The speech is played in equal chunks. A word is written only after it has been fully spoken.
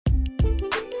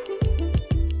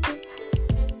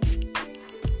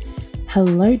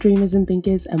Hello, dreamers and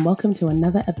thinkers, and welcome to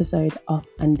another episode of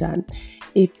Undone.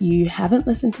 If you haven't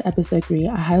listened to episode 3,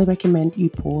 I highly recommend you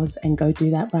pause and go do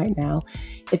that right now.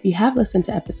 If you have listened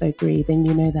to episode 3, then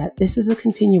you know that this is a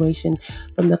continuation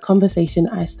from the conversation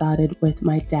I started with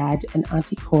my dad and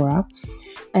Auntie Cora.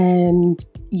 And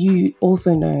you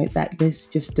also know that this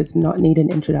just does not need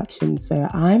an introduction, so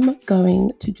I'm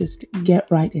going to just get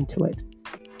right into it.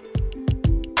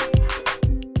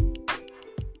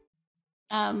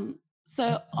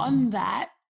 So on that,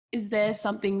 is there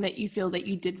something that you feel that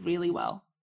you did really well?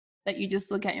 That you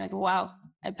just look at and you're like, wow,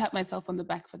 I pat myself on the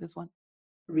back for this one.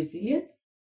 Resilience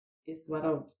is what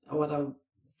I would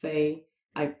say.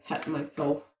 I pat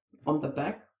myself on the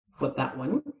back for that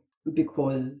one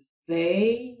because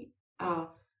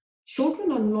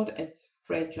children are not as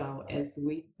fragile as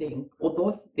we think.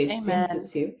 Although they're Amen.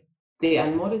 sensitive, they are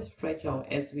not as fragile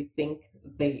as we think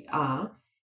they are.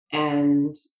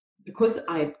 And because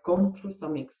I'd gone through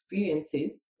some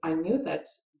experiences, I knew that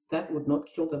would not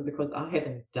kill them because I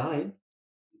hadn't died.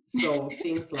 So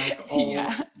things like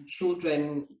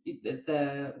children,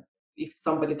 if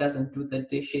somebody doesn't do the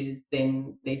dishes,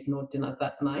 then there's no dinner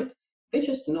that night. They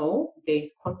just know there's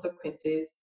consequences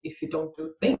if you don't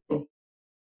do things.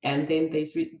 And then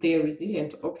they're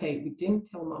resilient. Okay, we didn't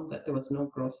tell mom that there was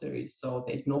no groceries, so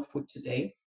there's no food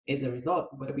today. As a result,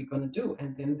 what are we going to do?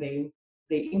 And then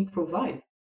they improvise.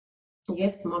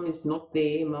 Yes, mom is not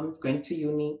there. Mom's going to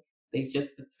uni. There's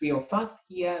just the three of us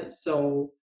here.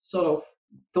 So sort of,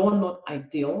 though not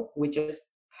ideal, we just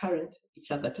parent each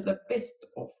other to the best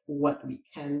of what we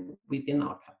can within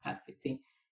our capacity.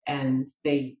 And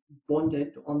they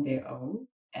bonded on their own,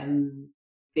 and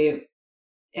they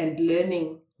and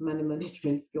learning money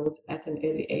management skills at an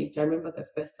early age. I remember the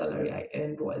first salary I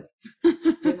earned was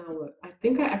when I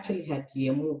think I actually had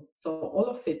Yemu. So all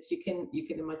of it, you can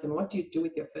imagine, what do you do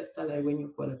with your first salary when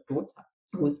you've got a daughter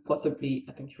who's possibly,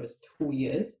 I think she was 2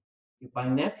 years? You buy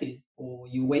nappies, or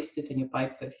you waste it and you buy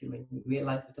perfume, and you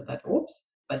realize later that, oops.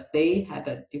 But they had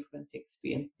a different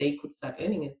experience. They could start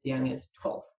earning as young as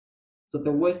 12. So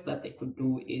the worst that they could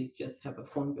do is just have a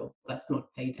phone bill that's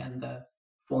not paid and the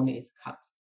phone is cut.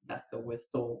 That's the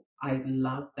worst. So I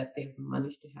love that they've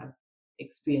managed to have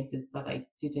experiences that I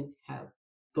didn't have,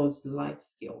 those life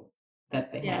skills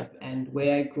that they have. And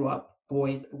where I grew up,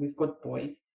 we've got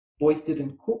boys. Boys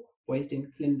didn't cook, boys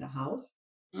didn't clean the house.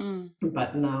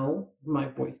 But now my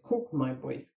boys cook, my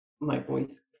boys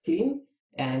clean,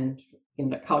 and in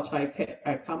the culture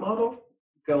I come out of,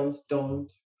 girls don't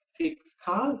fix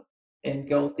cars, and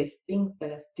girls, there's things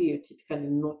that are stereotypically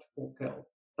not for girls.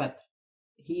 But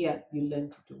here you learn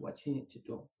to do what you need to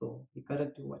do. So you gotta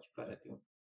do what you gotta do.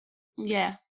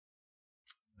 Yeah.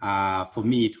 For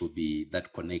me, it will be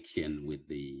that connection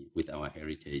with our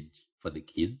heritage for the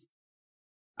kids.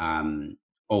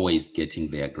 Always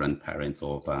getting their grandparents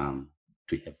over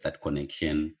to have that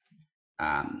connection.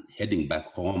 Heading back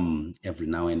home every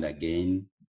now and again,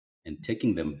 and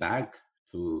taking them back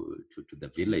to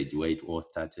the village where it all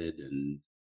started, and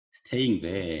staying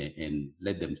there and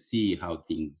let them see how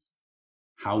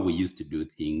we used to do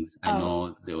things. I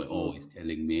know they were always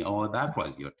telling me, oh, that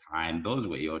was your time, those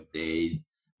were your days.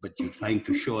 But you're trying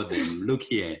to show them, look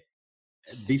here,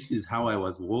 this is how I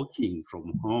was walking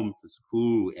from home to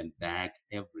school and back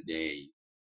every day,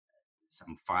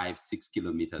 some 5-6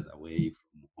 kilometers away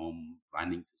from home,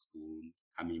 running to school,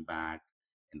 coming back.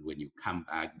 And when you come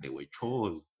back, there were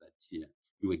chores that you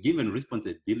were given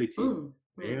responsibilities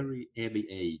very early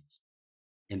age.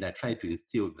 And I try to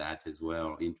instill that as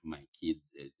well into my kids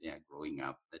as they are growing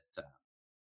up. That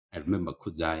I remember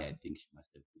Kuzai, I think she must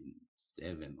have been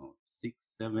 7 or 6,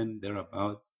 7,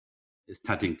 thereabouts,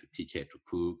 starting to teach her to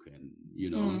cook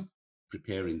and,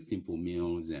 preparing simple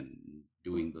meals and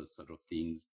doing those sort of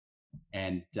things.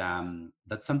 And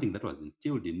that's something that was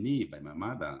instilled in me by my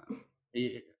mother.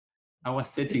 Our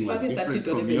setting was different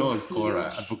from yours,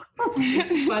 Cora.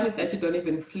 It's funny that you don't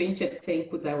even flinch at saying,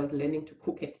 because I was learning to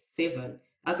cook at 7.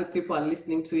 Other people are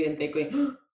listening to you and they're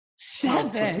going, 7?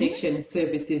 Child Protection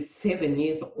Services, 7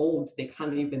 years old, they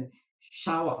can't even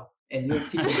shower, and you're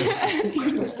teaching them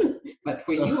to cook. But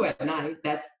for you and I,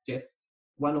 that's just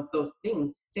one of those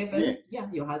things. 7,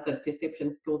 your hazard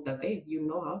perception skills are there. You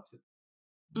know how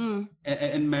to.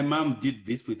 And my mom did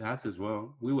this with us as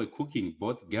well. We were cooking,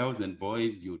 both girls and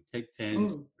boys. You take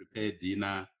turns to prepare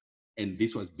dinner, and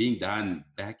this was being done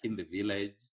back in the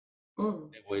village.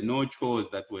 There were no chores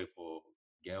that were for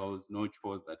girls, no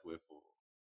chores that were for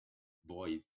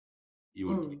boys. You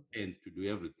would take turns to do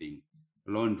everything: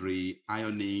 laundry,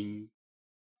 ironing.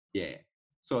 Yeah.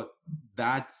 So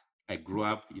that, I grew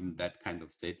up in that kind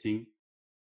of setting.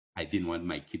 I didn't want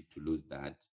my kids to lose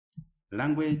that.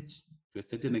 Language, to a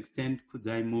certain extent.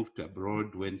 Kudzai moved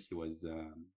abroad when she was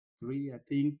 3, I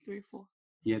think. 3, 4.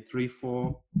 Yeah, 3,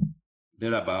 4,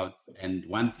 thereabouts. And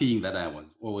one thing that I was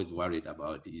always worried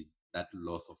about is that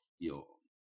loss of your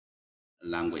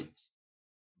language.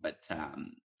 But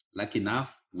lucky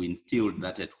enough, we instilled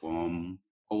that at home,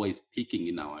 always speaking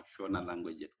in our Shona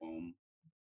language at home,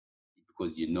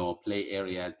 because play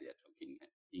areas, they are talking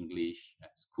English,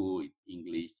 at school it's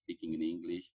English, speaking in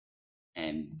English.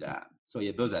 And so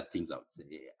yeah, those are things I would say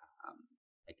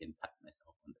I can pat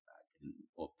myself on the back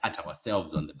or pat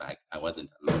ourselves on the back. I wasn't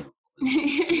alone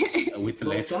with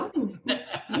Well done.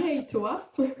 Yay to us.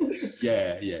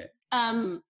 Yeah.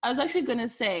 I was actually going to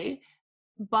say,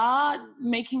 bar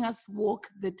making us walk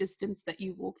the distance that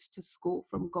you walked to school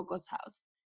from Gogo's house,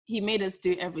 he made us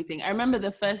do everything. I remember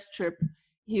the first trip,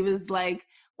 he was like,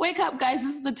 wake up, guys.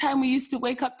 This is the time we used to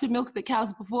wake up to milk the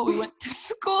cows before we went to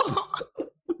school.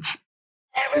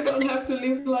 We don't have to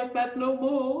live like that no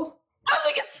more. I was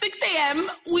like, it's 6 a.m.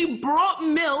 We brought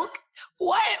milk.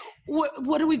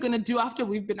 What are we going to do after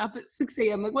we've been up at 6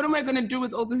 a.m.? Like, what am I going to do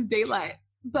with all this daylight?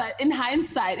 But in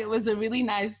hindsight, it was a really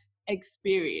nice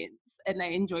experience and I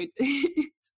enjoyed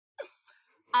it.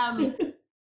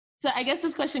 So I guess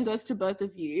this question goes to both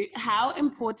of you. How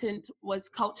important was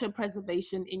culture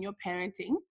preservation in your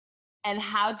parenting? And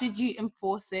how did you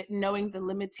enforce it knowing the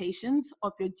limitations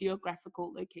of your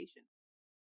geographical location?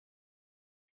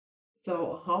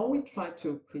 So how we try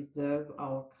to preserve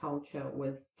our culture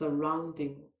was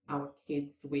surrounding our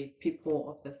kids with people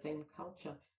of the same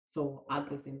culture, so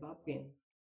other Zimbabweans,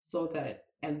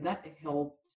 and that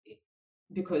helped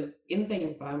because in the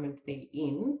environment they're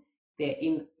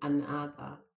in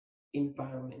another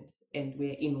environment and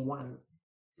we're in one.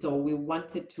 So we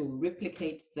wanted to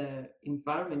replicate the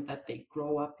environment that they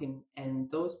grow up in,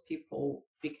 and those people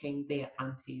became their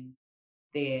aunties,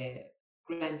 their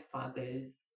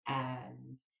grandfathers,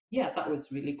 and yeah, that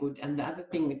was really good. And the other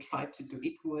thing we tried to do,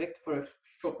 it worked for a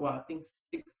short while, I think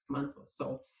 6 months or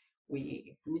so.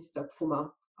 Mr.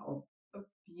 Fuma, a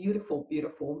beautiful,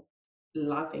 beautiful,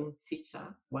 loving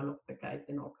teacher, one of the guys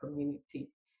in our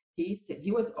community, he said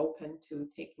he was open to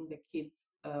taking the kids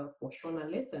for Shona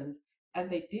lessons, and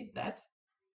they did that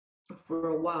for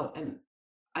a while. And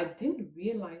I didn't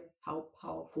realize how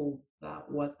powerful that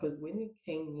was, because when we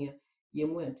came here,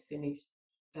 Yemu had finished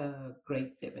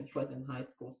grade 7. She was in high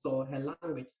school, so her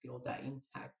language skills are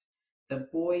intact. The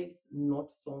boys, not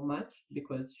so much,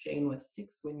 because Shane was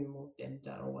 6 when we moved and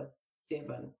Dara was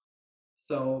 7.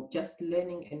 So just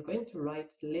learning and going to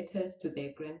write letters to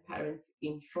their grandparents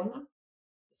in Shona.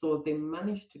 So they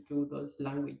managed to do those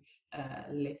language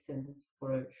lessons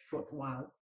for a short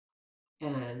while.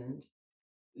 And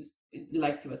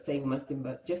like you were saying,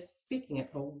 Mastimba, just speaking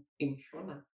at home in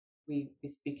Shona. We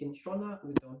speak in Shona,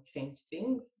 we don't change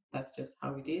things. That's just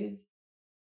how it is.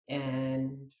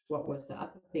 And what was the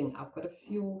other thing? I've got a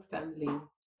few family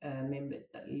members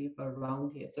that live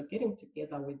around here. So getting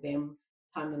together with them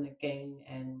time and again,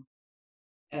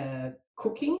 and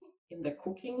cooking. In the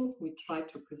cooking, we try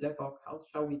to preserve our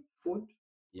culture with food.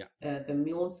 Yeah. The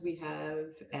meals we have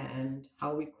and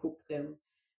how we cook them.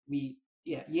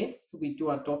 Yes, we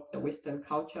do adopt the Western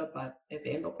culture, but at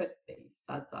the end of it, there is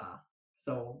sadza.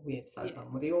 So we have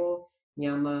sadza murio,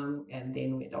 nyama, and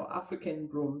then with our African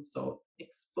broom. So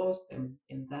expose them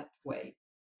in that way.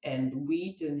 And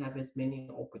we didn't have as many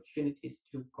opportunities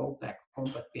to go back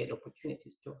home, but we had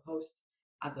opportunities to host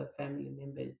other family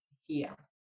members here.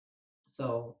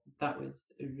 So that was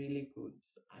really good,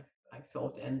 I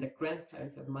felt. And the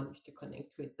grandparents have managed to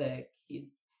connect with their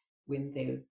kids when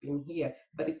they've been here.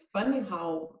 But it's funny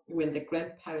how when the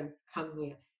grandparents come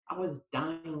here, I was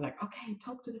dying, like, okay,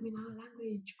 talk to them in our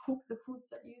language, cook the foods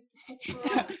that you used to cook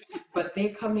for us. But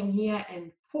they're coming here,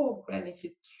 and poor granny,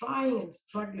 she's trying and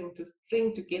struggling to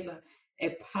string together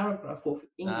a paragraph of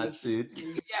English. That's it.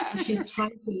 Yeah. She's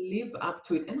trying to live up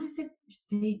to it. And I said,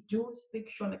 they do speak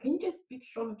Shona. Can you just speak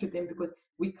Shona to them? Because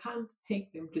we can't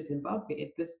take them to Zimbabwe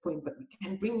at this point, but we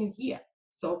can bring you here.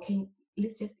 So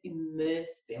let's just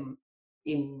immerse them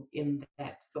in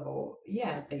that. So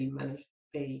yeah,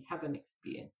 they have an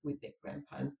experience with their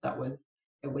grandparents. That was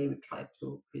a way we tried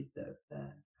to preserve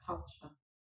the culture.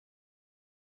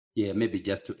 Yeah, maybe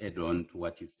just to add on to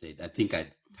what you said, I think I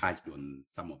touched on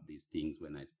some of these things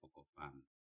when I spoke of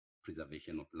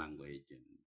preservation of language and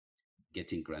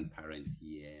getting grandparents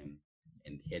here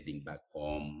and heading back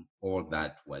home. All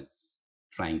that was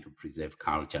trying to preserve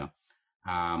culture.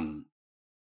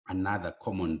 Another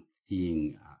common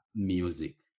thing,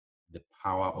 music, the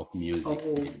power of music.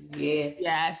 Oh, yes.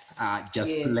 Yes.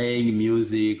 Just playing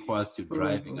music whilst you're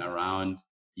driving around.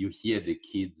 you hear the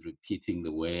kids repeating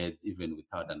the words even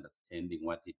without understanding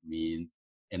what it means,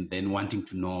 and then wanting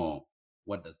to know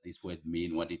what does this word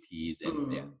mean, what it is,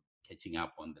 and they're catching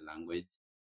up on the language.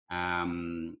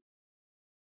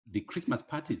 The Christmas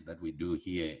parties that we do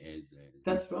here as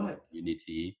That's right.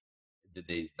 community,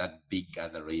 there's that big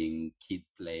gathering, kids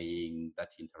playing, that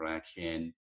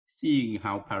interaction, seeing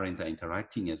how parents are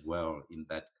interacting as well in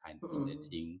that kind of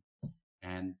setting.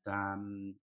 And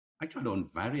actually, on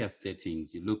various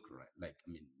settings, you look like,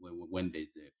 I mean, when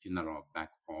there's a funeral back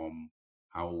home,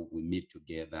 how we meet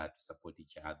together to support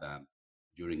each other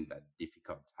during that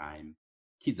difficult time.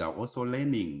 Kids are also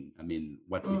learning, I mean,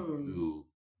 what we do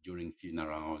during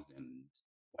funerals and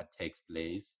what takes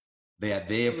place. They are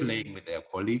there playing with their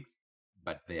colleagues,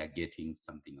 but they are getting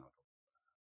something out of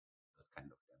those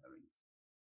kind of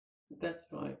gatherings.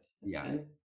 That's right. Yeah. And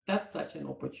that's such an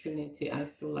opportunity, I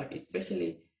feel like,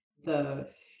 especially the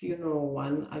funeral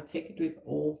one. I take it with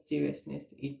all seriousness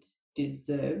it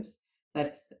deserves.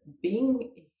 That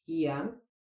being here,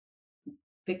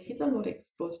 the kids are not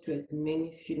exposed to as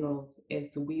many funerals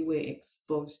as we were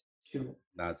exposed to.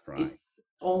 That's right. It's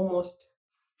almost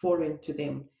foreign to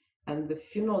them. And the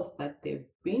funerals that they've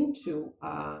been to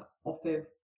are of a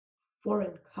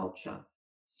foreign culture.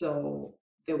 So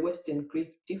the Western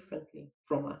grieve differently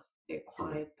from us. They're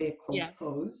quiet, they're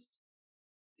composed.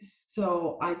 Yeah.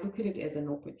 So I look at it as an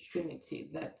opportunity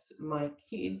that my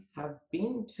kids have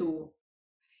been to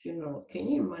funerals. Can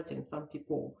you imagine some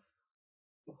people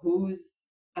whose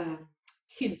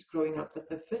kids growing up, that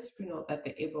the first funeral that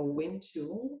they ever went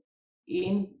to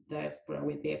in diaspora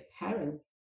with their parents,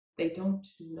 they don't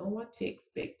know what to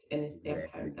expect, and it's their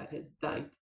parent that has died.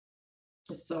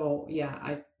 So yeah,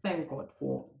 I thank God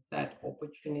for that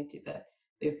opportunity that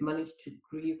they've managed to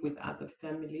grieve with other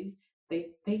families.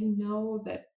 They know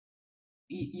that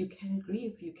you can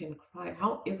grieve, you can cry.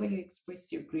 However you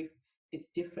express your grief, it's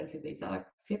differently. There's that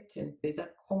acceptance, there's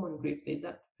that common grief, there's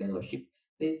that fellowship,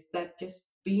 there's that just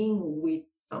being with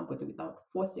somebody without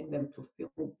forcing them to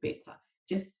feel better.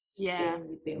 Just staying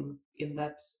with them in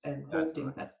that and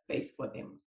holding that space for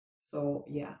them. So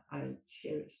yeah, I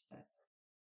cherish that.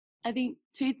 I think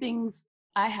two things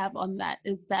I have on that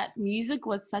is that music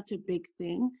was such a big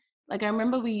thing. Like I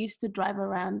remember we used to drive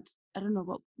around, I don't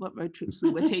know what road trips we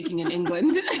were taking in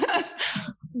England,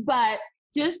 but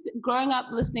just growing up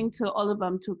listening to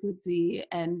Olubam Tukuzi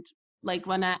and like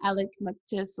when Alec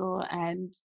Macheso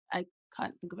and I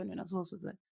can't think of anyone else. What was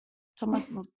it? Thomas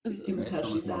Thomas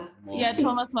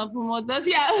Mapumo.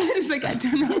 It's like, I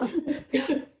don't know.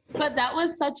 But that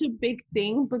was such a big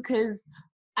thing because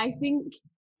I think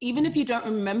even if you don't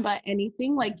remember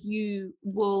anything, like you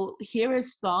will hear a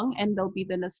song and there'll be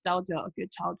the nostalgia of your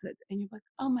childhood. And you're like,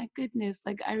 oh my goodness,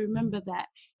 like I remember that.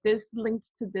 This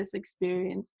linked to this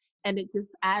experience. And it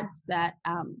just adds that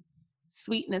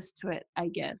sweetness to it, I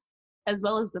guess, as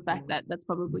well as the fact that that's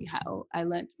probably how I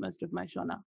learned most of my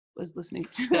Shona, was listening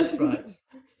to. That's right.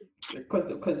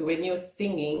 Because when you're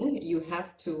singing, you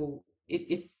have to,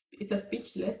 it's a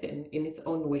speech lesson in its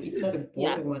own way. It's not a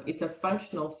boring one. It's a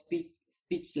functional speech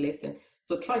lesson.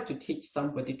 So try to teach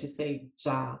somebody to say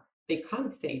ja. They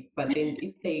can't say it, but then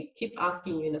if they keep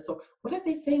asking you in a song, what are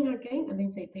they saying again? And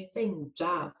then say they're saying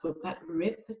ja. So that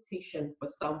repetition for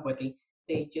somebody,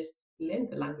 they just learn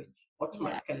the language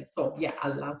automatically. Yeah. So yeah, I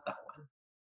love that one.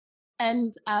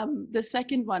 And the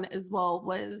second one as well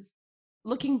was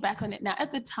looking back on it. Now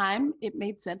at the time it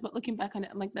made sense, but looking back on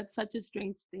it, I'm like, that's such a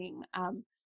strange thing.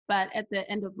 But at the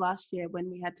end of last year, when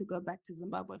we had to go back to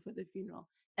Zimbabwe for the funeral,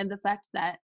 and the fact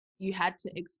that you had to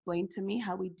explain to me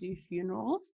how we do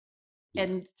funerals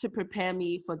and to prepare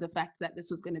me for the fact that this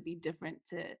was going to be different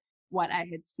to what I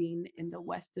had seen in the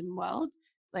Western world.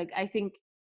 Like, I think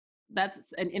that's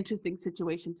an interesting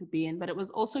situation to be in, but it was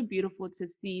also beautiful to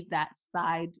see that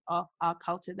side of our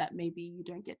culture that maybe you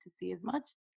don't get to see as much.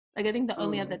 Like, I think the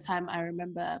only other time I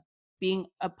remember being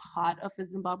a part of a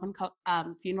Zimbabwean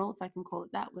funeral, if I can call it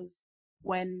that, was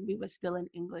when we were still in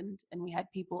England and we had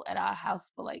people at our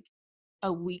house for like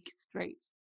a week straight.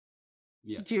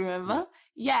 Yeah. Do you remember?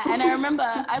 Yeah. And I remember,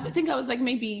 I think I was like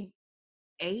maybe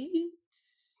 8,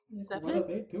 7. What are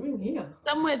they doing here?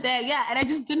 Somewhere there, yeah. And I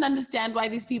just didn't understand why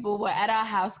these people were at our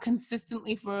house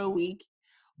consistently for a week,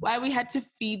 why we had to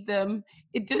feed them.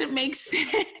 It didn't make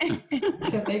sense.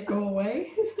 Can they go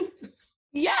away?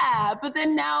 Yeah, but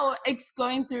then now it's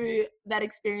going through that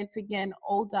experience again,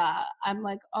 older, I'm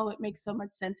like, oh, it makes so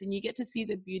much sense. And you get to see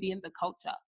the beauty in the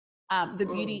culture, the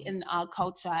beauty in our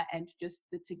culture and just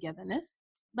the togetherness.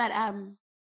 But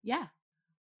yeah,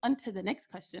 on to the next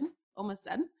question, almost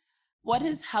done. What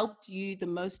has helped you the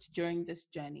most during this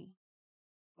journey?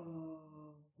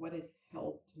 What has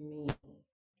helped me?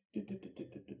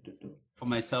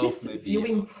 myself, just maybe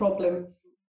viewing problems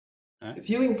huh?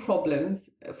 viewing problems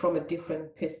from a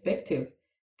different perspective.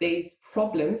 There's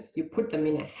problems, you put them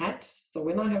in a hat. So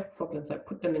when I have problems, I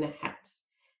put them in a hat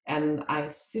and I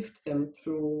sift them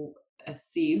through a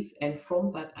sieve. And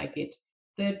from that, I get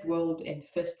third world and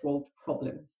first world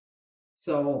problems.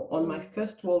 So on my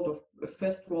first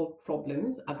world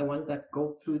problems are the ones that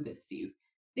go through the sieve.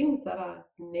 Things that are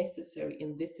necessary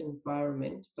in this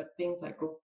environment, but things I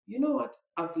go, you know what?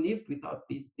 I've lived without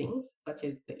these things, such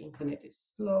as the internet is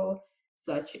slow,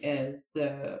 such as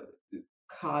the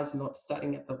cars not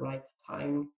starting at the right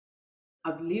time.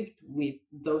 I've lived with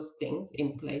those things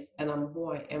in place and I'm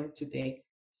who I am today.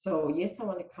 So yes, I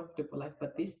want a comfortable life,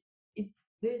 but is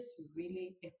this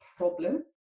really a problem?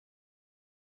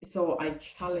 So I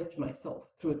challenge myself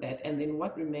through that. And then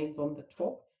what remains on the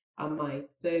top are my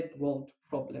third world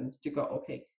problems to go,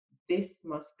 okay, this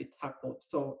must be tackled.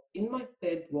 So in my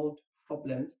third world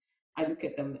problems, I look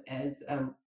at them as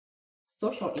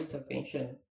social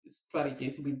intervention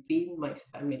strategies within my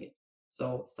family.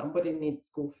 So somebody needs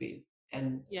school fees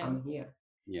and Yeah. I'm here.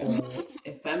 Yeah. Or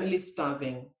a family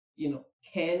starving,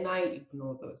 can I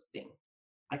ignore those things?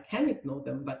 I can ignore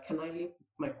them, but can I live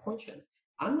my conscience?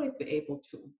 I might be able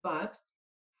to, but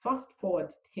fast forward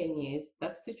 10 years,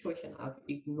 that situation I've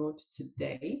ignored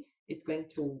today is going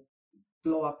to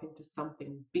blow up into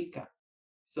something bigger.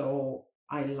 So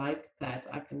I like that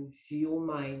I can view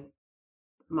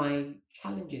my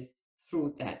challenges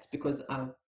through that because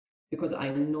I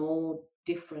know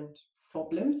different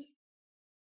problems.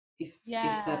 If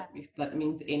that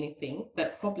means anything,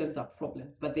 that problems are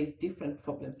problems, but there's different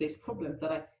problems. There's problems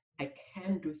that I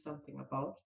can do something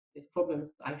about. There's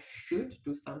problems I should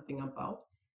do something about,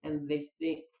 and there's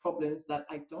the problems that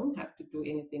I don't have to do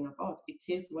anything about. It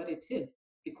is what it is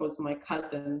because my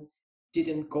cousin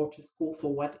didn't go to school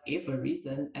for whatever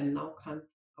reason and now can't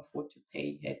afford to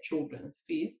pay her children's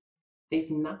fees.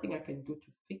 There's nothing I can do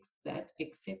to fix that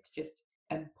except just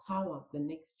empower the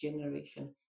next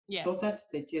generation Yes. so that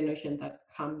the generation that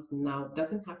comes now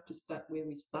doesn't have to start where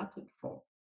we started from.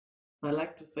 I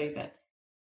like to say that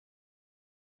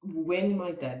when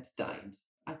my dad died,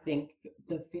 I think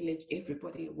the village,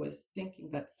 everybody was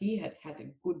thinking that he had had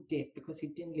a good death because he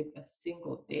didn't leave a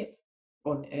single death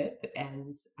on earth.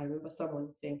 And I remember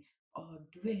someone saying, "Oh,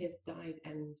 Dube has died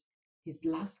and his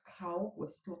last cow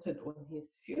was slaughtered on his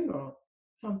funeral."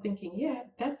 So I'm thinking, yeah,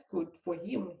 that's good for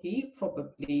him. He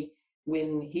probably,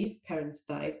 when his parents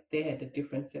died, they had a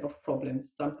different set of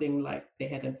problems. Something like they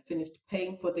hadn't finished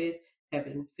paying for this,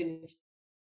 haven't finished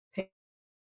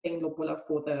lobola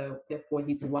for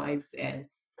his wives and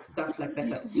stuff like that.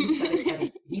 But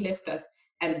he left us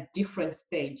at a different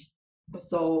stage.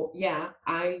 So yeah,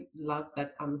 I love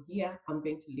that I'm here. I'm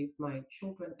going to leave my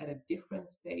children at a different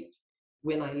stage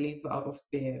when I live out of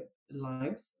their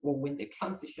lives or when they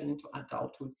transition into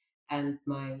adulthood, and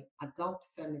my adult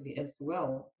family as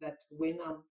well. That when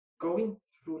I'm going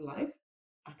through life,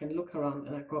 I can look around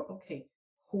and I go, okay,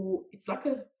 who? It's like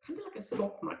a kind of like a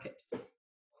stock market.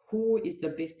 Who is the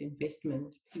best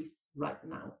investment piece right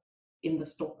now in the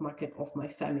stock market of my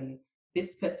family?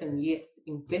 This person, yes,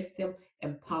 invest them,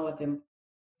 empower them,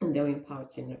 and they'll empower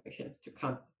generations to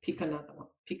come. Pick another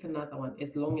one.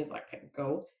 As long as I can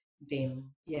go, then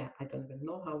yeah, I don't even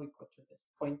know how we got to this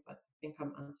point, but I think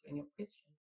I'm answering your question.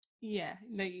 Yeah,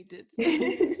 no, you did.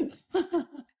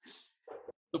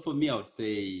 So for me, I would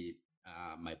say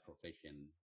my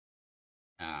profession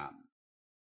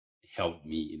helped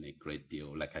me in a great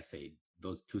deal. Like I said,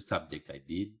 those two subjects I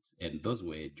did, and those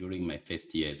were during my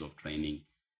first years of training,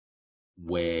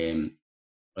 when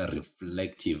a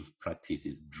reflective practice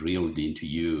is drilled into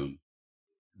you,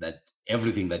 that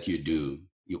everything that you do,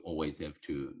 you always have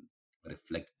to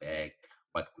reflect back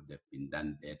what could have been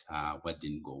done better, what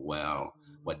didn't go well,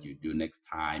 what you do next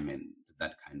time, and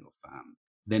that kind of.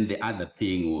 Then the other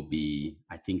thing will be,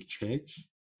 I think, church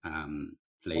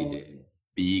played a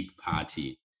big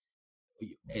party.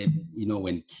 And,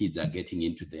 when kids are getting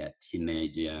into their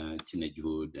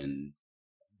teenagehood, and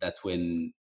that's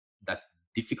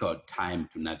difficult time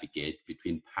to navigate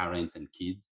between parents and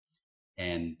kids.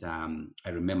 And I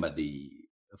remember the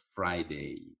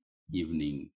Friday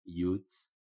evening youths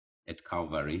at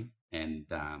Calvary, and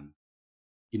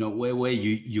where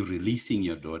you're releasing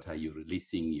your daughter, you're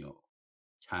releasing your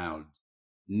child,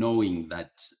 knowing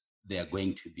that they are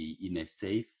going to be in a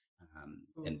safe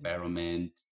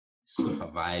environment,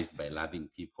 supervised by loving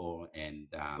people, and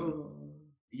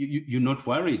you're not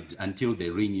worried until they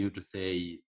ring you to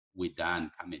say, "We're done,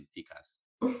 come and pick us."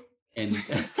 And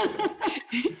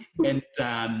and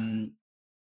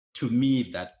to me,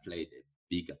 that played a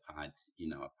bigger part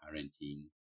in our parenting.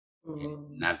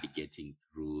 and navigating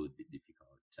through the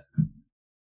difficult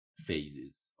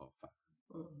phases of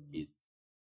kids.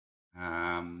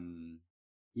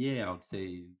 Yeah, I would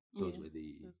say those were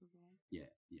the yeah.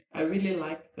 I really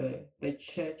like the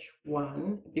church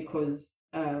one because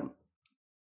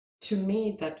to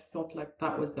me that felt like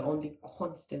that was the only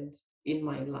constant in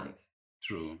my life.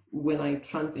 True. When I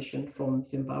transitioned from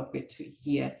Zimbabwe to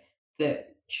here, the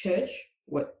church,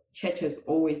 what church has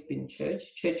always been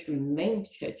church, church remained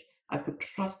church. I could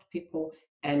trust people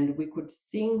and we could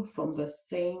sing from the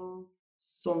same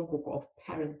songbook of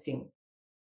parenting.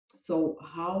 So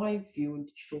how I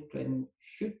viewed children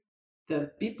should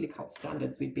the biblical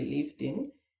standards we believed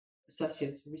in, such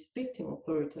as respecting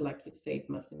authority, like you said,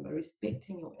 Masimba,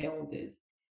 respecting your elders.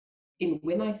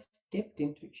 When I stepped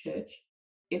into church,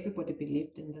 everybody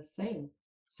believed in the same.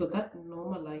 So that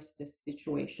normalized the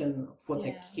situation for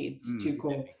the kids to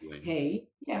go, hey,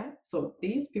 so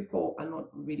these people are not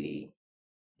really,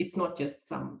 it's not just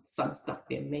some stuff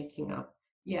they're making up.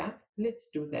 Yeah, let's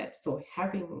do that. So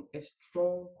having a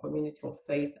strong community of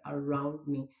faith around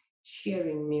me,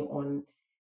 cheering me on.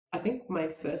 I think my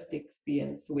first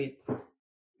experience with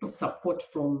support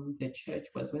from the church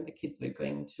was when the kids were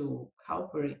going to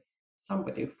Calvary.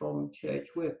 Somebody from church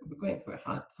were going through a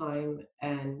hard time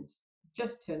and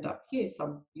just turned up. Here's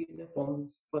some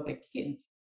uniforms for the kids.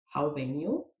 How they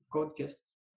knew? God just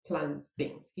plans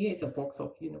things. Here's a box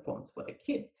of uniforms for the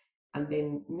kids. And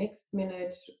then next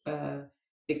minute,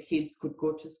 the kids could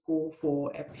go to school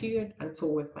for a period until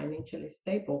we're financially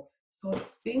stable. So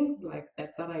things like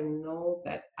that, that I know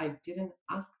that I didn't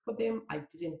ask for them, I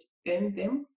didn't earn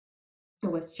them,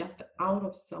 it was just out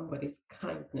of somebody's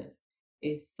kindness,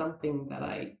 is something that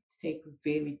I take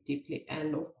very deeply.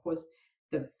 And of course,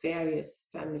 the various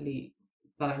family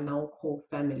that I now call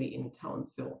family in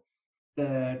Townsville,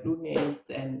 the Lunes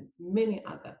and many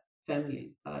other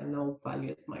families that I now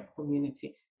value as my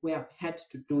community, where I've had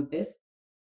to do this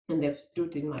and they've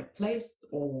stood in my place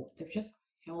or they've just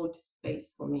held space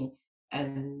for me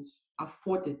and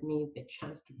afforded me the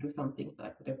chance to do some things that I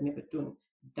could have never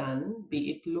done,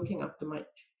 be it looking after my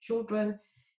children,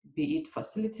 be it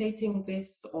facilitating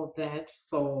this or that.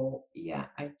 So yeah,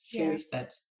 I cherish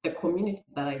that. The community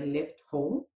that I left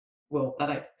home, well, that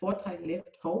I thought I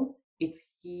left home, it's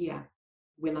here.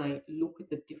 When I look at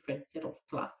the different set of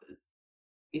classes,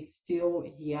 it's still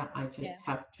here. I just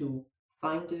have to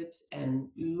find it and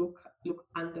look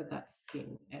under that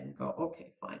skin and go,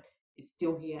 okay, fine. It's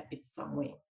still here. It's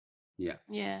somewhere. Yeah.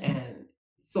 And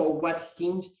so what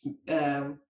hinged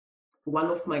one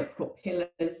of my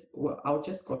propellers, well, I'll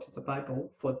just go to the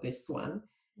Bible for this one,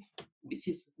 which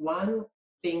is one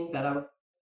thing that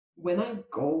when I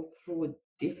go through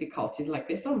difficulties, like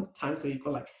there's some times where you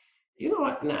go like, you know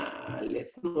what, nah,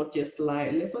 let's not just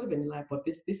lie. Let's not even lie, but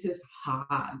this is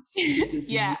hard. This is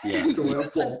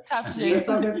enjoyable. Yes,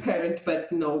 I'm a parent,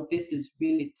 but no, this is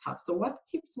really tough. So what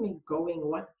keeps me going,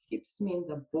 what keeps me in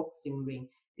the boxing ring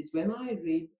is when I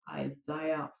read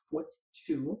Isaiah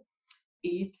 42,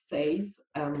 it says,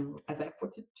 Isaiah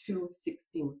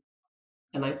 42:16,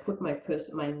 and I put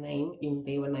my name in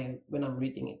there when I'm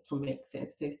reading it to make sense.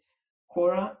 It says,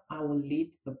 Korah, I will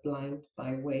lead the blind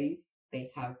by ways they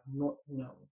have not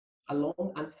known.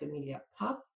 Along unfamiliar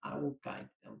paths, I will guide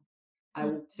them. I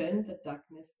will turn the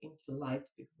darkness into light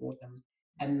before them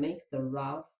and make the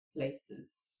rough places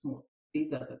smooth.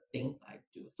 These are the things I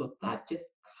do. So that just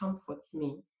comforts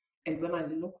me. And when I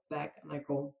look back and I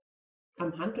go,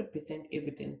 I'm 100%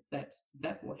 evidence that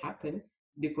that will happen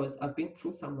because I've been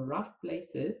through some rough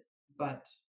places, but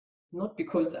not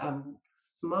because I'm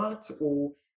smart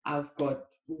or I've got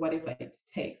whatever it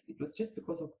takes. It was just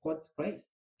because of God's grace.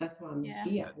 That's why I'm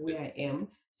here, where I am.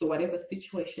 So whatever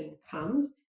situation comes,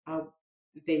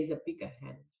 there is a bigger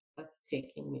hand that's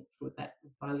taking me through that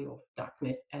valley of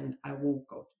darkness, and I will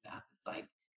go to the other side.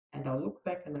 And I'll look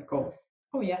back and I go,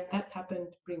 oh yeah, that happened.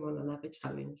 Bring on another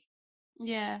challenge.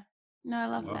 Yeah. No, I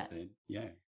love that. Said. Yeah.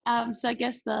 So I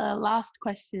guess the last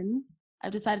question,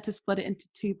 I've decided to split it into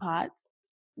two parts.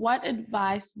 What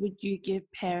advice would you give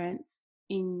parents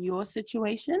in your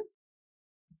situation?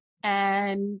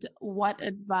 And what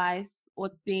advice or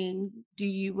thing do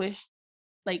you wish,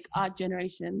 like our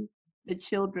generation, the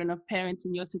children of parents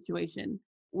in your situation,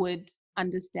 would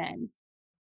understand?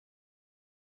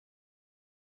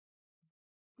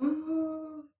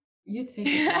 You take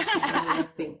it, I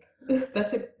think.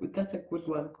 That's a good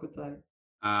one, Kutsai.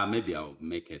 Maybe I'll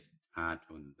make a start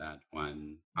on that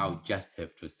one. I'll just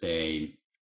have to say,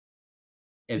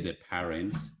 as a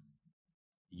parent,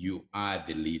 you are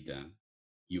the leader.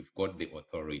 You've got the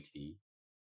authority,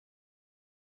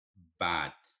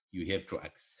 but you have to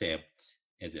accept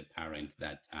as a parent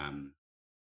that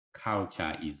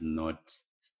culture is not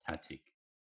static.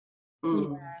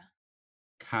 Mm.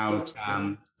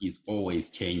 Culture is always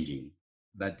changing.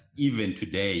 That even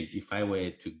today, if I were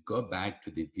to go back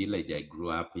to the village I grew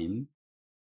up in,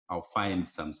 I'll find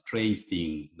some strange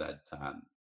things that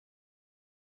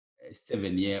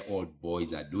 7-year-old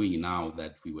boys are doing now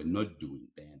that we were not doing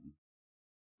then.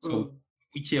 So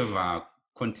whichever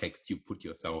context you put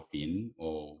yourself in,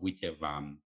 or whichever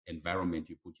environment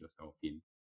you put yourself in,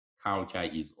 culture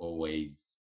is always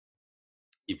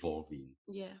evolving.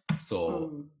 Yeah.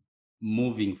 So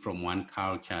moving from one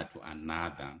culture to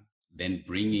another, then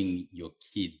bringing your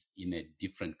kids in a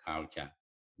different culture,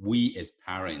 we as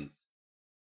parents,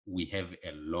 we have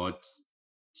a lot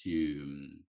to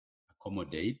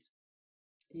accommodate,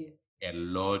 a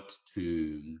lot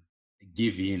to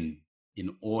give in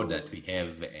order to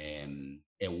have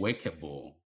a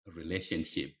workable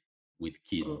relationship with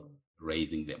kids,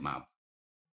 raising them up.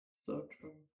 So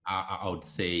true. I would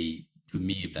say, to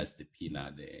me, that's the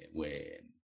pillar there, where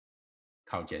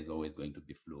culture is always going to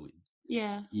be fluid.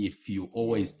 Yeah. If you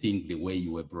always think the way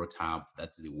you were brought up,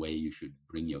 that's the way you should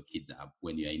bring your kids up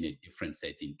when you're in a different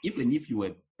setting. Even if you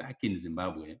were back in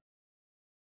Zimbabwe,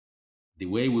 the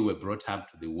way we were brought up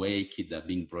to the way kids are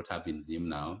being brought up in Zim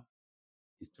now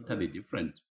is totally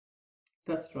different.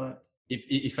 That's right.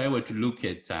 If I were to look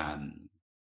at,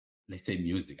 let's say,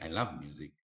 music, I love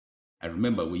music. I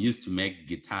remember we used to make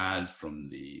guitars from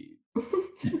the...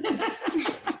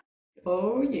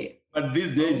 Oh, yeah. But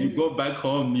these days, you go back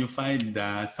home, you find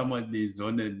someone is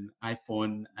on an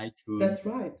iPhone, iTunes. That's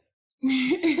right.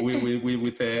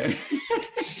 with a...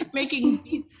 making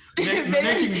beats.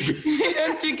 making beats. They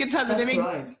don't do guitars. That's they make...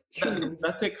 right.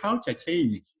 That's a culture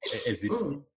change, as it's...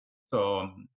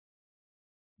 So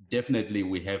definitely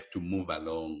we have to move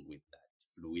along with that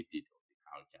fluidity of the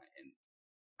culture and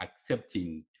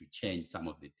accepting to change some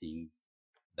of the things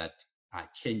that are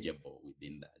changeable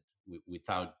within that,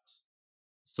 without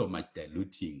so much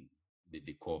diluting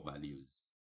the core values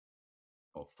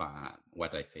of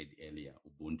what I said earlier: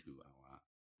 Ubuntu, our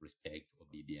respect,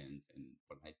 obedience, and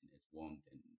politeness, warmth,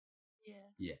 and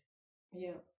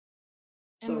yeah.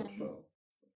 And So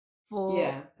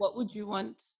true. What would you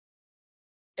want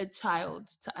a child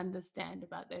to understand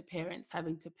about their parents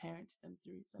having to parent them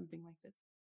through something like this?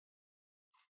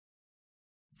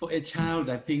 For a child,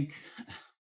 I think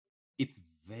it's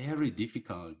very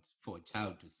difficult for a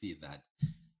child to see that,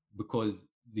 because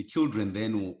the children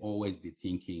then will always be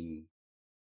thinking,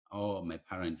 oh, my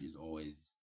parent is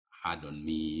always hard on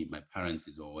me. My parent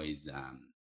is always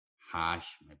harsh.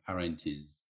 My parent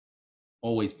is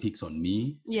always picks on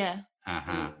me. Yeah.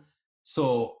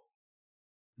 So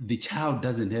the child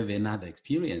doesn't have another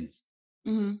experience.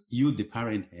 You, the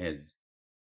parent, has.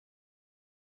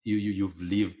 You've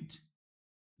lived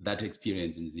that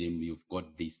experience in Zim. You've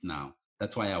got this now.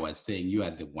 That's why I was saying you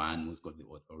are the one who's got the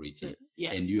authority,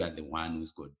 and you are the one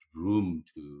who's got room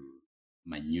to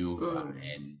maneuver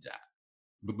and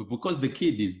because the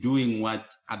kid is doing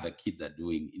what other kids are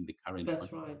doing in the current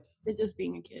context. Right. They're just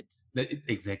being a kid.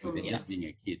 Exactly. They're just being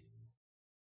a kid.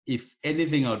 If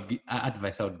anything,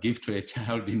 advice I would give to a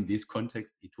child in this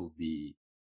context, it will be,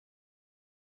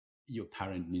 your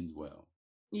parent means well.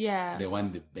 Yeah. They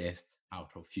want the best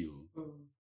out of you.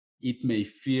 It may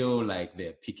feel like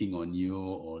they're picking on you,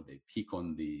 or they pick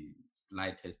on the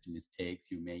slightest mistakes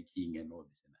you're making and all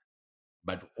this and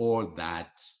that. But all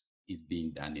that is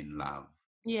being done in love.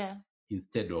 Yeah.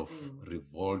 Instead of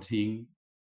revolting,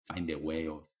 find a way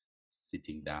of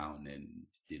sitting down and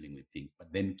dealing with things.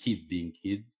 But then kids being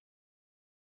kids,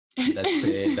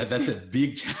 that's a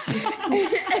big challenge.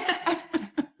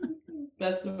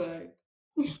 That's right.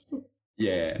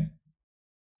 Yeah.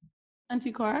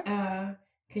 Auntie Cora?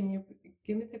 Can you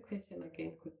give me the question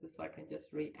again, so I can just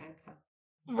re-anchor?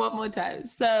 One more time.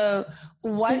 So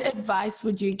what advice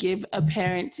would you give a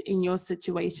parent in your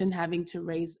situation having to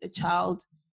raise a child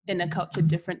in a culture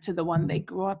different to the one they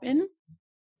grew up in?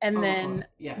 And then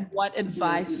what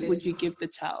advice would you give the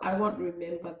child? I won't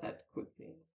remember that,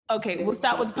 Kutsi. Okay, we'll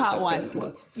start with part one.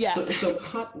 So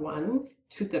part one,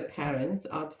 to the parents,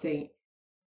 I'd say,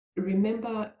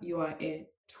 remember you are a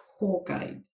tour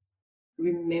guide.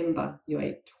 Remember you're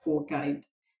a tour guide.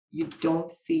 You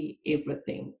don't see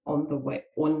everything on the way,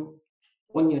 on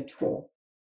your tour.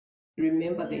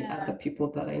 Remember there's other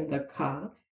people that are in the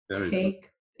car.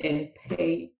 Take and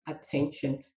pay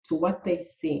attention to what they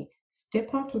see.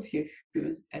 Step out of your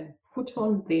shoes and put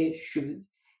on their shoes,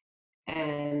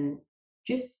 and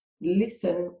just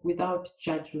listen without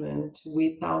judgment,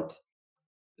 without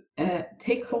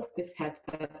take off this hat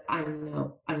that I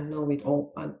know it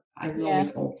all. I know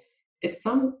it all.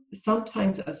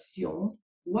 sometimes assume,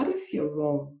 what if you're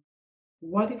wrong?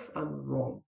 What if I'm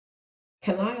wrong?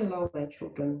 Can I allow my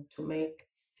children to make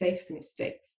safe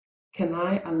mistakes? Can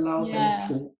I allow them Yeah.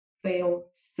 to fail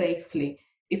safely?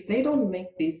 If they don't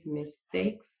make these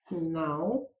mistakes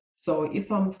now, so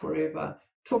if I'm forever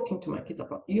talking to my kids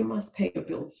about, you must pay your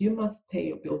bills, you must pay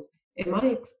your bills, am I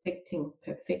expecting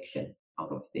perfection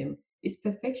out of them? Is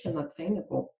perfection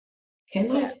attainable?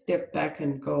 Can I Yeah. step back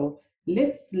and go,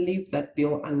 let's leave that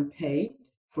bill unpaid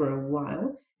for a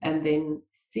while and then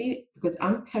see, because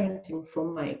I'm parenting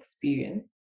from my experience,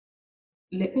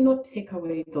 let me not take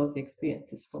away those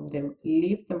experiences from them,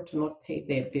 leave them to not pay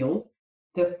their bills.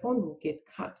 The phone will get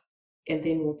cut and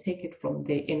then we'll take it from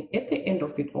there. And at the end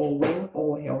of it all, when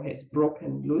all hell has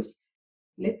broken loose,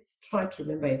 let's try to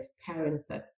remember as parents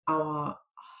that our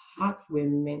hearts were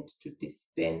meant to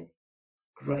dispense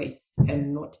grace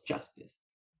and not justice.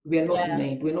 We are not Yeah.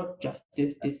 made, we're not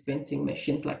justice dispensing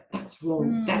machines like that's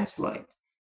wrong, Mm. that's right.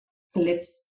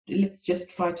 Let's just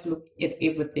try to look at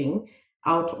everything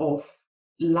out of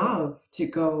love to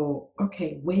go,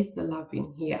 okay, where's the love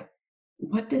in here?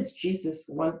 What does Jesus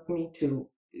want me to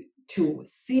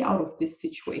see out of this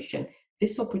situation?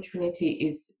 This opportunity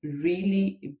is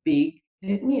really big.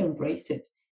 Let me embrace it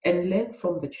and learn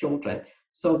from the children.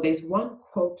 So there's one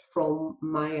quote from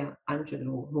Maya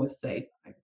Angelou who says,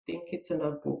 I think it's in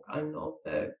a book, I know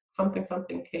the something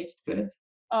caged birds.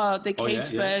 Oh, the Oh yeah,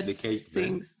 cage yeah. bird The cage bird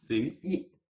sings. sings.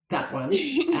 That one.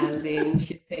 And then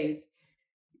she says,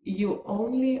 you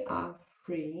only are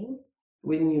free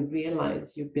when you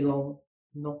realize you belong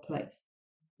no place.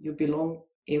 You belong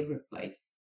every place,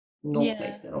 no Yeah.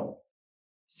 place at all.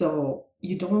 So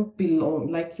you don't belong,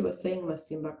 like you were saying,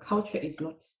 Masimba, culture is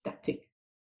not static,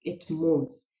 it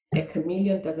moves. A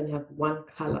chameleon doesn't have one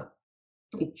color,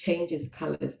 it changes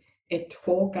colors. A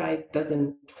tour guide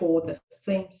doesn't tour the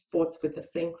same spots with the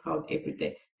same crowd every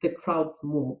day. The crowds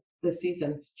move, the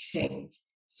seasons change.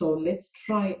 So let's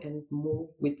try and move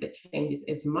with the changes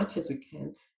as much as we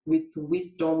can with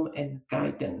wisdom and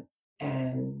guidance.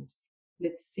 And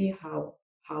let's see how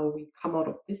we come out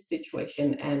of this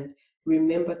situation and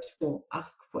remember to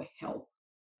ask for help.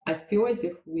 I feel as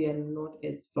if we are not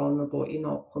as vulnerable in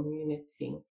our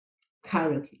community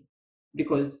currently,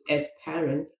 because as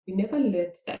parents we never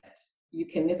learned that. You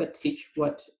can never teach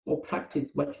what or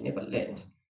practice what you never learned,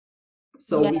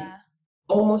 so we Yeah.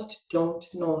 almost don't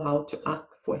know how to ask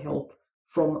for help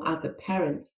from other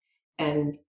parents,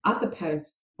 and other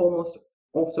parents almost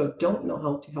also don't know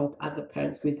how to help other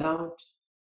parents without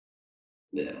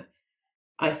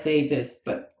I say this,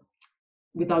 but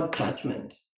without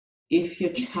judgment. If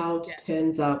your child Yeah.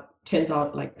 turns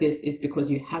out like this, is because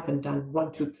you haven't done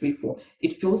one, two, three, four.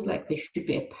 It feels like there should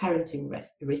be a parenting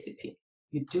recipe.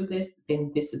 You do this,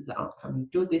 then this is the outcome. You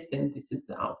do this, then this is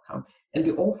the outcome. And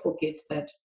we all forget that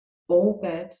all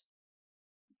that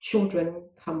children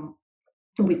come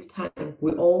with time.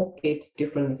 We all get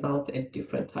different results at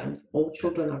different times. All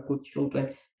children are good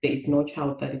children. There is no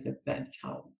child that is a bad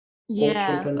child. All Yeah.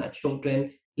 children are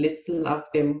children. Let's love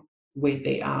them where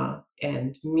they are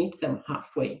and meet them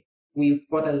halfway. We've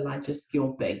got a larger skill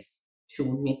base to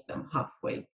meet them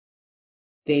halfway.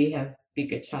 They have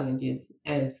bigger challenges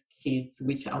as kids,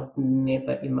 which I would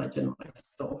never imagine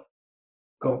myself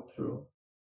go through.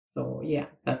 So yeah,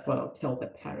 that's what I'll tell the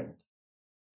parent.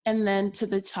 And then to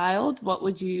the child, what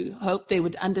would you hope they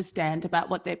would understand about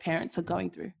what their parents are going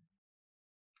through?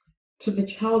 To the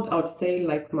child, I would say,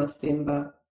 like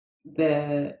Masimba,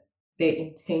 their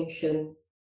intention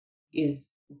is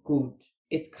good.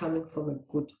 It's coming from a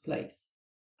good place.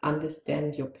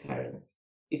 Understand your parents.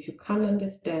 If you can't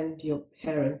understand your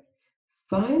parents,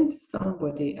 find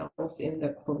somebody else in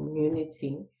the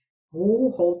community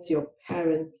who holds your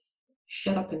parents'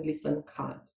 shut up and listen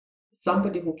card.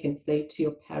 Somebody who can say to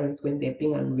your parents when they're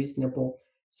being unreasonable.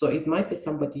 So it might be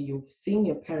somebody you've seen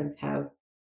your parents have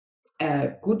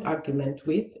a good argument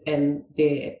with, and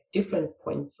they're at different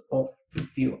points of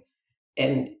view.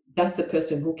 And that's the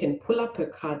person who can pull up a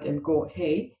card and go,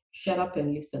 hey, shut up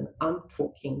and listen, I'm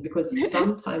talking. Because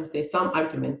sometimes there's some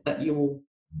arguments that you will,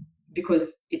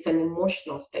 because it's an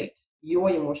emotional state. You're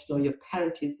emotional, your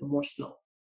parent is emotional.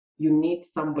 You need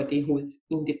somebody who is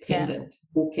Yeah. independent,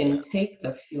 who can take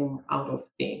the fume out of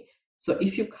there. So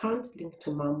if you can't link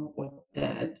to mom or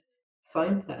dad,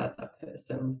 find that other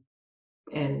person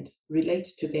and relate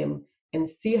to them and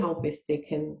see how best they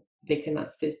can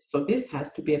assist. So this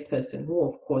has to be a person who,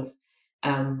 of course,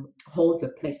 holds a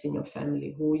place in your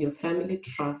family, who your family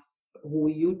trusts, who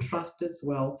you trust as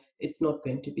well. It's not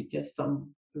going to be just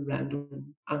some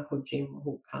random Uncle Jim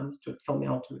who comes to tell me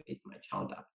how to raise my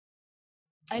child up.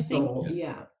 I think So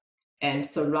yeah, and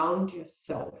surround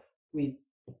yourself with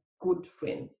good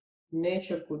friends,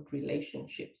 nurture good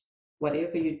relationships.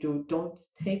 Whatever you do, don't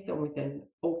take them with an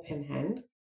open hand.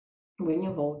 When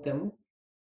you hold them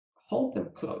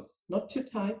close, not too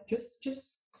tight,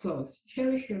 just close.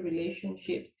 Cherish your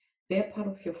relationships. They're part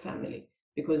of your family,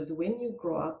 because when you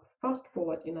grow up, fast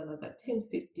forward in another 10,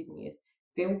 15 years,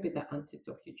 they will be the aunties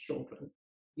of your children.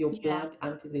 Your Yeah. blood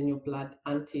aunties and your blood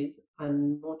aunties are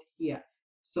not here.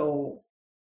 So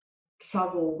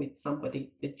travel with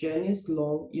somebody. The journey is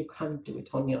long. You can't do it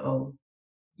on your own.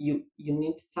 You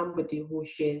need somebody who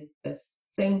shares the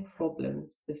same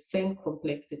problems, the same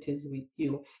complexities with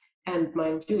you. And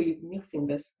mind you, you're mixing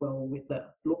this well with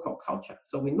the local culture.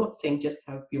 So we're not saying just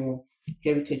have your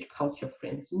heritage culture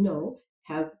friends. No,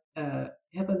 have a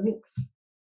mix.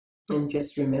 And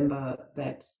just remember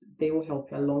that they will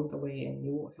help you along the way, and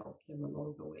you will help them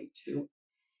along the way too.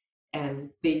 And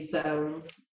there's a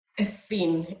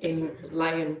scene in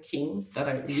Lion King that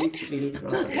I really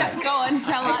rather like. Go on,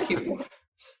 tell us.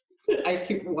 I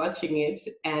keep watching it,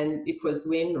 and it was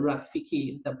when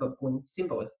Rafiki the baboon,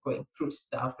 Simba, was going through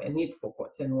stuff, and he'd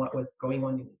forgotten what was going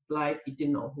on in his life. He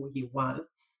didn't know who he was,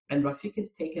 and Rafiki's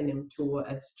taken him to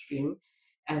a stream,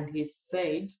 and he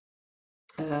said,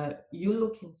 "You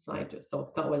look inside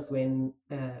yourself." That was when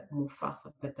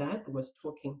Mufasa, the dad, was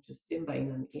talking to Simba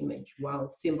in an image, while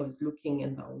Simba was looking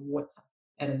in the water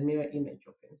at a mirror image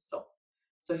of himself.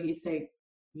 So he said,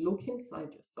 "Look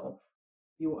inside yourself.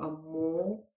 You are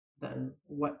more than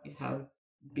what you have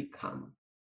become."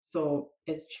 So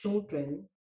as children,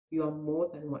 you are more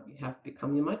than what you have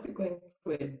become. You might be going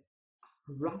through a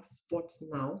rough spot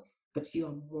now, but you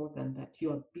are more than that.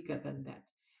 You are bigger than that.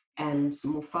 And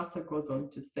Mufasa goes on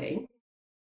to say,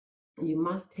 you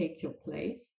must take your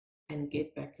place and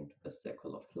get back into the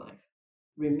circle of life.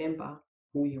 Remember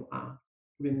who you are.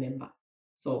 Remember.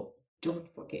 So don't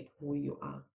forget who you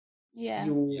are. Yeah.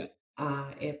 You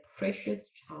are a precious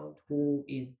child who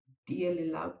is dearly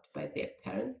loved by their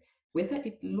parents. Whether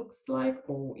it looks like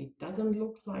or it doesn't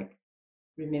look like,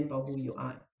 remember who you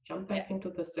are. Jump back into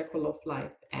the circle of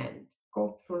life and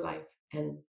go through life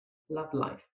and love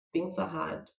life. Things are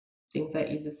hard, things are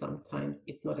easy sometimes.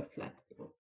 It's not a flat thing.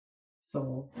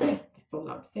 So yeah, that's all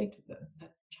I would say to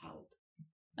that child.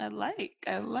 I like.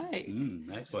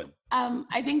 Nice one.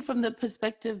 I think from the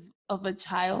perspective of a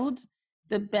child,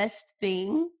 the best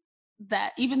thing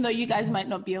that, even though you guys might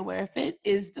not be aware of it,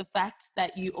 is the fact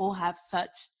that you all have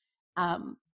such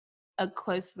a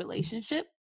close relationship.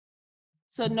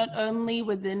 So not only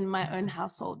within my own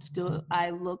household do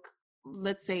I look,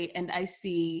 let's say, and I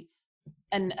see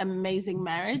an amazing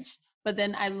marriage, but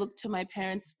then I look to my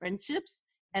parents' friendships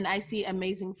and I see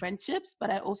amazing friendships, but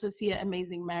I also see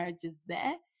amazing marriages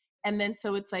there. And then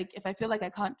so it's like, if I feel like I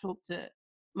can't talk to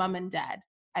mom and dad,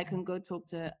 I can go talk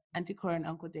to Auntie Cora and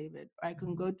Uncle David, or I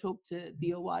can go talk to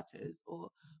the Owatos or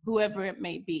whoever it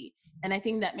may be. And I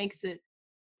think that makes it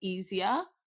easier,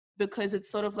 because it's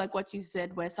sort of like what you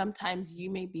said, where sometimes you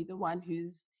may be the one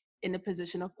who's in a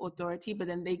position of authority, but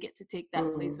then they get to take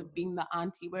that place of being the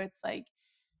auntie, where it's like,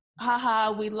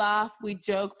 haha, we laugh, we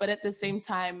joke, but at the same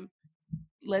time,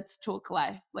 let's talk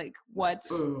life. Like, what is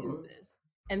this?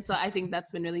 And so I think that's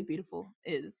been really beautiful,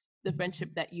 is the friendship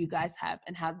that you guys have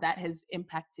and how that has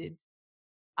impacted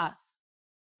us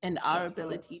and our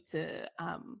ability to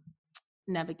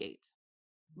navigate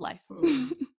life.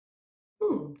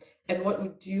 And what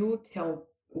would you tell,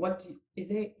 is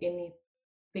there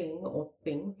anything or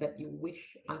things that you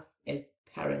wish us as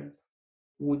parents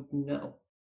would know,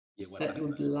 that you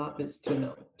would love us to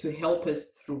know, to help us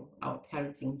through our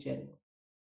parenting journey?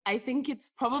 I think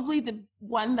it's probably the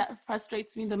one that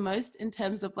frustrates me the most in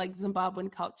terms of like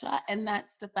Zimbabwean culture, and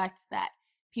that's the fact that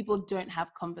people don't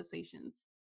have conversations.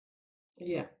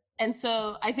 Yeah. And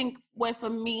so I think where for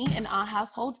me in our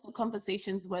household, the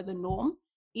conversations were the norm,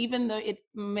 even though it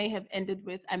may have ended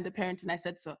with, I'm the parent and I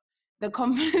said so. The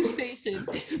conversation,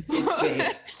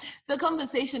 the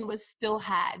conversation was still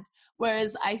had.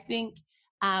 Whereas I think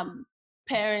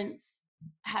parents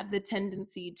have the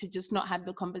tendency to just not have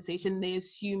the conversation. They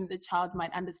assume the child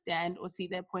might understand or see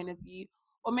their point of view.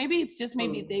 Or maybe it's just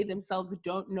maybe they themselves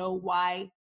don't know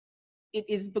why it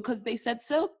is because they said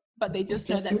so, but they just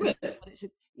know that this is what it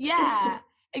should. Yeah,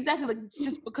 exactly. Like,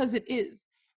 just because it is.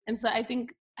 And so I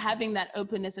think having that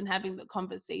openness and having the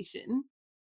conversation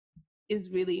is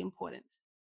really important.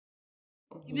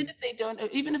 Even if they don't,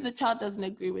 even if the child doesn't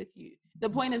agree with you, the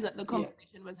point is that the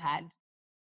conversation was had.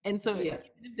 And so even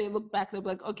if they look back, they'll be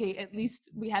like, okay, at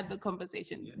least we had the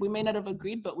conversation. We may not have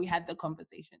agreed, but we had the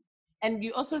conversation. And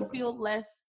you also feel less,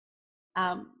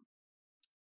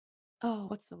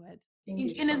 what's the word?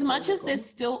 in as much as there's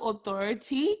still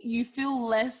authority, you feel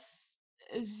less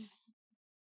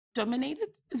dominated.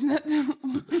 Isn't that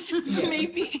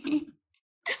maybe?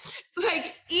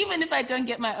 Like, even if I don't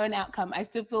get my own outcome, I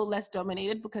still feel less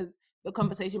dominated because the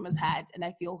conversation was had and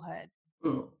I feel heard.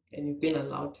 And you've been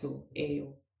allowed to air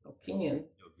your opinion,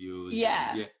 your views.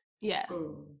 Yeah.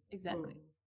 Exactly.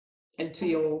 And to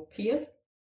your peers,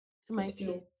 to my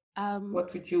peers,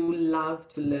 what would you love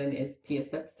to learn as peers?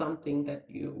 That's something that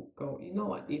you go, you know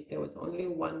what, if there was only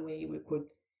one way we could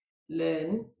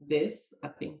learn this, I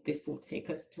think this will take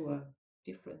us to a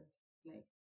different place.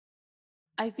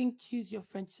 I think choose your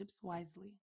friendships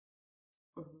wisely.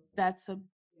 That's a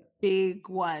big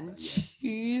one.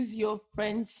 Choose your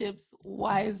friendships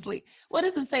wisely. What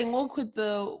is the saying? Walk with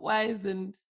the wise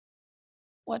and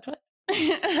what?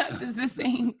 How does this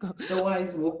saying go? The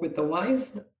wise walk with the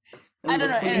wise. I don't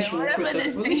know. Anyway, whatever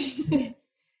this thing.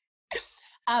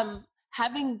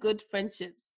 Having good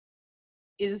friendships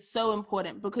is so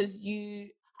important because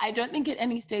I don't think at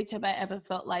any stage have I ever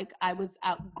felt like I was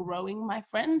outgrowing my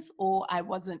friends or I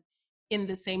wasn't in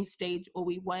the same stage or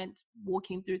we weren't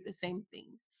walking through the same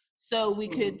things. So we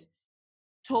could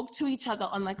talk to each other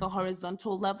on like a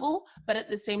horizontal level, but at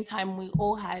the same time, we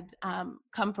all had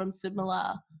come from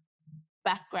similar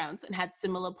backgrounds and had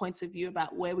similar points of view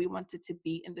about where we wanted to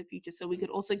be in the future. So we could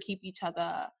also keep each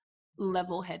other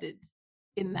level-headed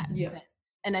in that sense.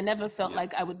 And I never felt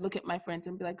like I would look at my friends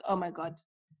and be like, oh my God,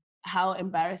 how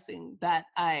embarrassing that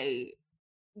I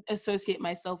associate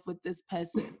myself with this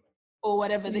person or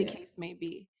whatever the case may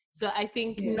be. So I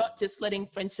think not just letting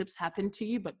friendships happen to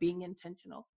you, but being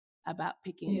intentional about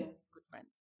picking good friends.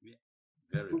 Yeah,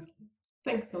 very good.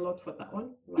 Thanks a lot for that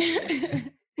one.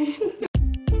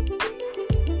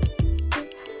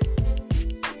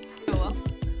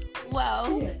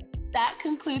 Well, that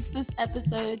concludes this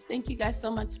episode. Thank you guys so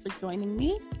much for joining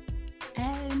me.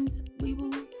 And we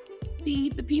will hear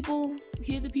the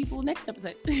people next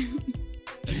episode.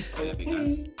 Thanks for having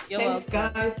us. Thanks,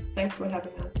 guys. Thanks for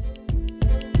having us.